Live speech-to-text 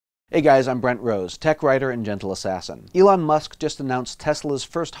Hey guys, I'm Brent Rose, tech writer and gentle assassin. Elon Musk just announced Tesla's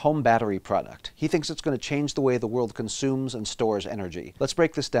first home battery product. He thinks it's going to change the way the world consumes and stores energy. Let's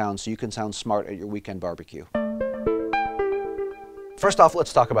break this down so you can sound smart at your weekend barbecue. First off,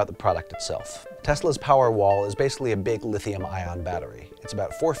 let's talk about the product itself. Tesla's Powerwall is basically a big lithium-ion battery. It's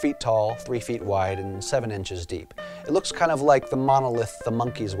about 4 feet tall, 3 feet wide, and 7 inches deep. It looks kind of like the monolith the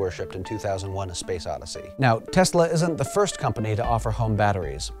monkeys worshipped in 2001: A Space Odyssey. Now, Tesla isn't the first company to offer home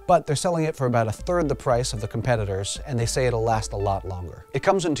batteries, but they're selling it for about a third the price of the competitors, and they say it'll last a lot longer. It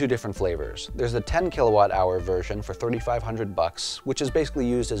comes in 2 different flavors. There's the 10 kilowatt-hour version for $3,500, which is basically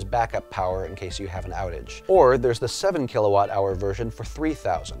used as backup power in case you have an outage. Or there's the 7 kilowatt-hour version for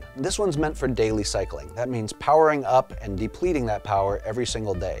 $3,000. This one's meant for daily cycling. That means powering up and depleting that power every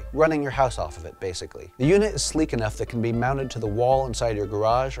single day, running your house off of it, basically. The unit is sleek enough that can be mounted to the wall inside your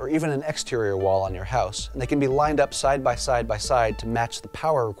garage or even an exterior wall on your house, and they can be lined up side by side to match the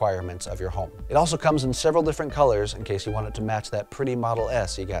power requirements of your home. It also comes in several different colors in case you want it to match that pretty Model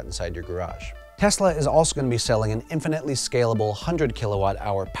S you got inside your garage. Tesla is also going to be selling an infinitely scalable 100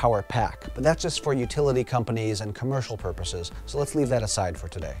 kilowatt-hour power pack, but that's just for utility companies and commercial purposes, so let's leave that aside for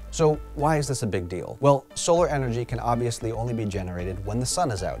today. So why is this a big deal? Well, solar energy can obviously only be generated when the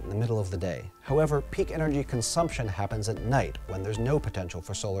sun is out in the middle of the day. However, peak energy consumption happens at night when there's no potential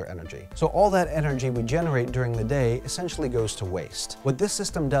for solar energy. So all that energy we generate during the day essentially goes to waste. What this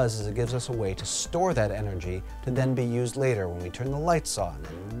system does is it gives us a way to store that energy to then be used later when we turn the lights on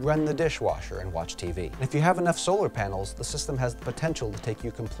and run the dishwasher and watch TV. And if you have enough solar panels, the system has the potential to take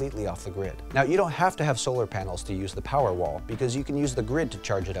you completely off the grid. Now, you don't have to have solar panels to use the Powerwall, because you can use the grid to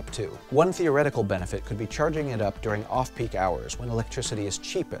charge it up too. One theoretical benefit could be charging it up during off-peak hours when electricity is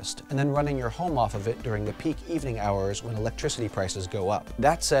cheapest, and then running your home off of it during the peak evening hours when electricity prices go up.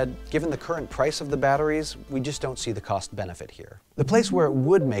 That said, given the current price of the batteries, we just don't see the cost benefit here. The place where it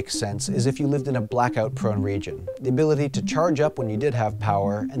would make sense is if you lived in a blackout-prone region. The ability to charge up when you did have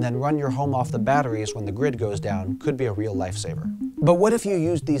power and then run your home off the batteries when the grid goes down could be a real lifesaver. But what if you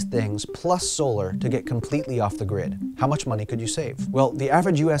used these things plus solar to get completely off the grid? How much money could you save? Well, the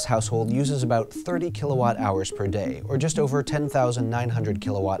average US household uses about 30 kilowatt hours per day, or just over 10,900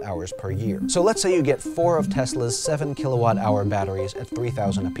 kilowatt hours per year. So let's say you get 4 of Tesla's 7 kilowatt hour batteries at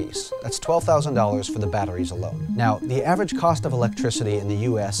 $3,000 apiece. That's $12,000 for the batteries alone. Now, the average cost of electricity in the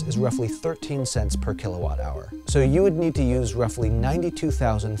US is roughly 13 cents per kilowatt hour. So you would need to use roughly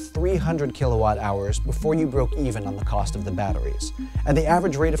 92,300 kilowatt hours before you broke even on the cost of the batteries. At the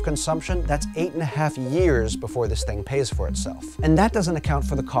average rate of consumption, that's 8.5 years before this thing pays for itself. And that doesn't account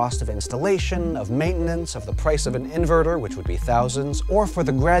for the cost of installation, of maintenance, of the price of an inverter, which would be thousands, or for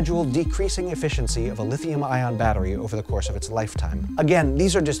the gradual decreasing efficiency of a lithium-ion battery over the course of its lifetime. Again,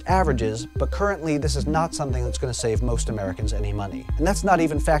 these are just averages, but currently this is not something that's going to save most Americans any money. And that's not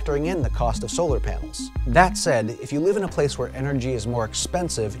even factoring in the cost of solar panels. That said, if you live in a place where energy is more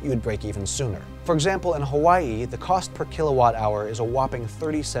expensive, you would break even sooner. For example, in Hawaii, the cost per kilowatt hour is a whopping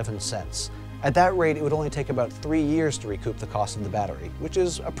 37 cents. At that rate, it would only take about 3 years to recoup the cost of the battery, which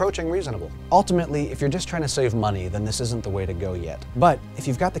is approaching reasonable. Ultimately, if you're just trying to save money, then this isn't the way to go yet. But if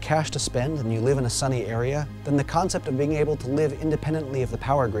you've got the cash to spend and you live in a sunny area, then the concept of being able to live independently of the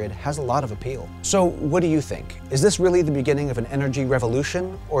power grid has a lot of appeal. So what do you think? Is this really the beginning of an energy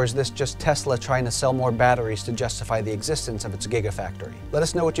revolution, or is this just Tesla trying to sell more batteries to justify the existence of its gigafactory? Let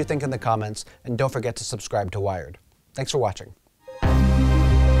us know what you think in the comments, and don't forget to subscribe to Wired. Thanks for watching.